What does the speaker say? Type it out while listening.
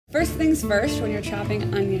First things first, when you're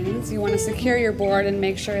chopping onions, you want to secure your board and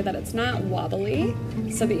make sure that it's not wobbly.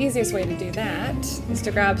 So the easiest way to do that is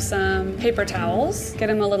to grab some paper towels, get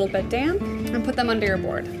them a little bit damp, and put them under your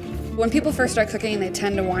board. When people first start cooking, they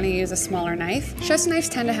tend to want to use a smaller knife. Chef's knives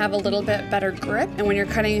tend to have a little bit better grip, and when you're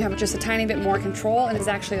cutting, you have just a tiny bit more control, and it's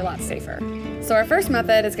actually a lot safer. So our first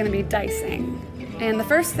method is going to be dicing. And the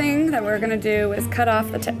first thing that we're going to do is cut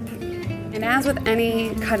off the tip. And as with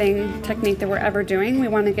any cutting technique that we're ever doing, we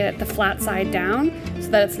want to get the flat side down so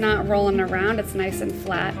that it's not rolling around, it's nice and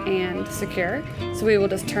flat and secure. So we will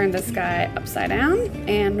just turn this guy upside down,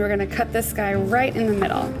 and we're going to cut this guy right in the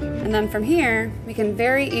middle. And then from here, we can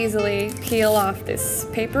very easily peel off this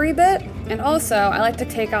papery bit. And also, I like to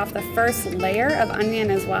take off the first layer of onion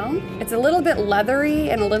as well. It's a little bit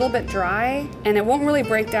leathery and a little bit dry, and it won't really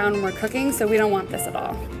break down when we're cooking, so we don't want this at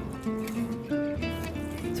all.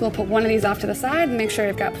 We'll put one of these off to the side and make sure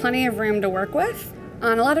you've got plenty of room to work with.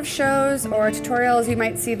 On a lot of shows or tutorials, you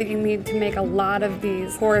might see that you need to make a lot of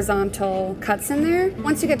these horizontal cuts in there.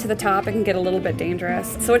 Once you get to the top, it can get a little bit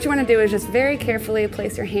dangerous. So what you want to do is just very carefully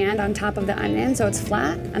place your hand on top of the onion so it's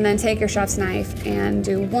flat, and then take your chef's knife and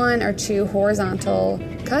do 1 or 2 horizontal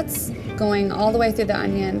cuts going all the way through the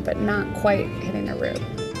onion, but not quite hitting the root.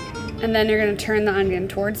 And then you're going to turn the onion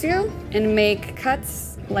towards you and make cuts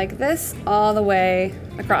like this all the way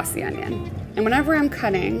across the onion. And whenever I'm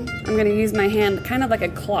cutting, I'm going to use my hand kind of like a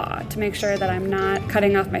claw to make sure that I'm not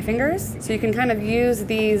cutting off my fingers. So you can kind of use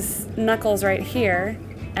these knuckles right here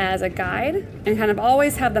as a guide and kind of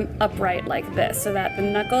always have them upright like this so that the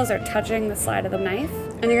knuckles are touching the side of the knife.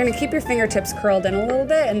 And you're going to keep your fingertips curled in a little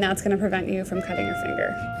bit, and that's going to prevent you from cutting your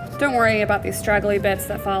finger. Don't worry about these straggly bits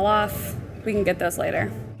that fall off. We can get those later.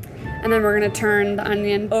 And then we're going to turn the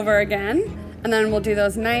onion over again. And then we'll do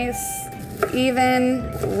those nice, even,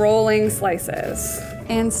 rolling slices.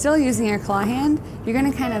 And still using your claw hand, you're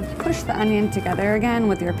gonna kind of push the onion together again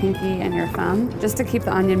with your pinky and your thumb, just to keep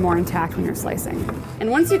the onion more intact when you're slicing.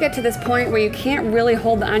 And once you get to this point where you can't really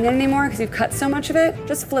hold the onion anymore because you've cut so much of it,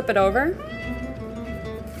 just flip it over.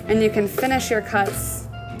 And you can finish your cuts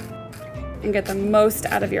and get the most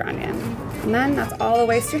out of your onion. And then that's all the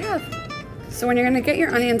waste you have. So when you're going to get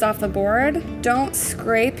your onions off the board, don't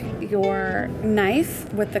scrape your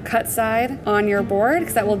knife with the cut side on your board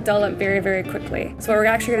because that will dull it very, very quickly. So what we're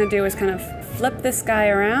actually going to do is kind of flip this guy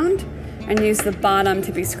around and use the bottom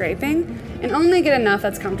to be scraping, and only get enough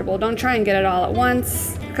that's comfortable. Don't try and get it all at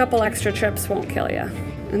once. A couple extra trips won't kill you.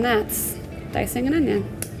 And that's dicing an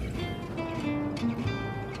onion.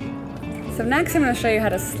 So next I'm going to show you how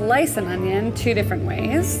to slice an onion 2 different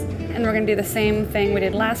ways. And we're going to do the same thing we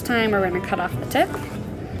did last time, where we're going to cut off the tip.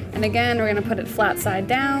 And again, we're going to put it flat side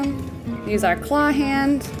down, use our claw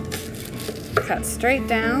hand, cut straight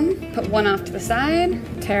down, put one off to the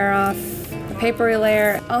side, tear off the papery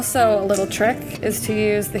layer. Also, a little trick is to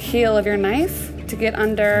use the heel of your knife to get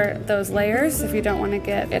under those layers if you don't want to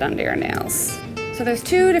get it under your nails. So there's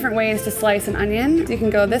 2 different ways to slice an onion. You can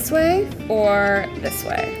go this way or this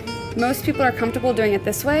way. Most people are comfortable doing it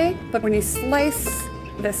this way, but when you slice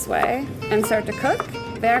this way and start to cook,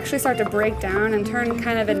 they actually start to break down and turn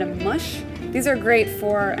kind of into mush. These are great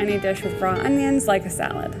for any dish with raw onions, like a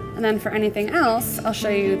salad. And then for anything else, I'll show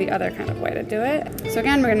you the other kind of way to do it. So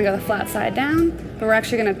again, we're gonna go the flat side down, but we're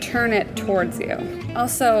actually gonna turn it towards you.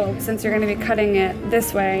 Also, since you're gonna be cutting it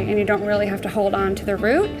this way and you don't really have to hold on to the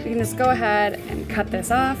root, you can just go ahead and cut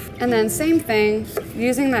this off. And then same thing,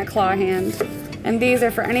 using that claw hand. And these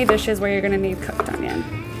are for any dishes where you're gonna need cooked onion.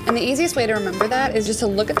 And the easiest way to remember that is just to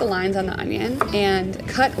look at the lines on the onion and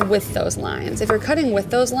cut with those lines. If you're cutting with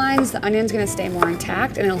those lines, the onion's gonna stay more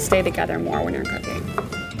intact and it'll stay together more when you're cooking.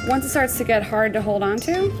 Once it starts to get hard to hold on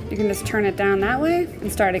to, you can just turn it down that way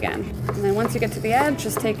and start again. And then once you get to the edge,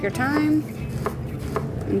 just take your time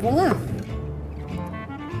and voila.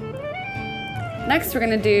 Next, we're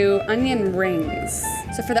gonna do onion rings.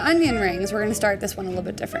 So for the onion rings, we're gonna start this one a little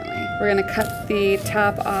bit differently. We're gonna cut the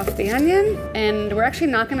top off the onion, and we're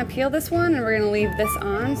actually not gonna peel this one, and we're gonna leave this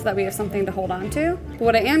on so that we have something to hold on to. But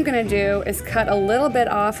what I am gonna do is cut a little bit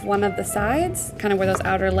off one of the sides, kind of where those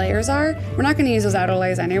outer layers are. We're not gonna use those outer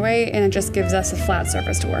layers anyway, and it just gives us a flat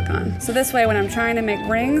surface to work on. So this way, when I'm trying to make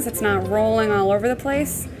rings, it's not rolling all over the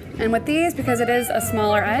place. And with these, because it is a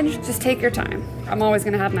smaller edge, just take your time. I'm always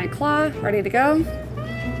gonna have my claw ready to go.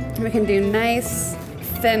 We can do nice,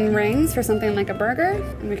 thin rings for something like a burger,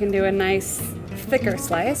 and we can do a nice, thicker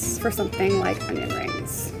slice for something like onion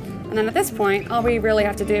rings. And then at this point, all we really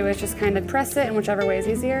have to do is just kind of press it in whichever way is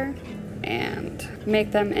easier and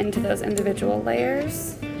make them into those individual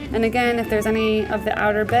layers. And again, if there's any of the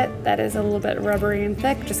outer bit that is a little bit rubbery and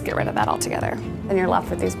thick, just get rid of that altogether. Then you're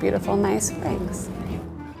left with these beautiful, nice rings.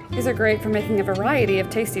 These are great for making a variety of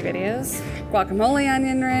tasty videos. Guacamole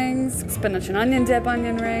onion rings, spinach and onion dip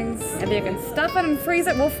onion rings. If you can stuff it and freeze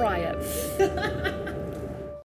it, we'll fry it.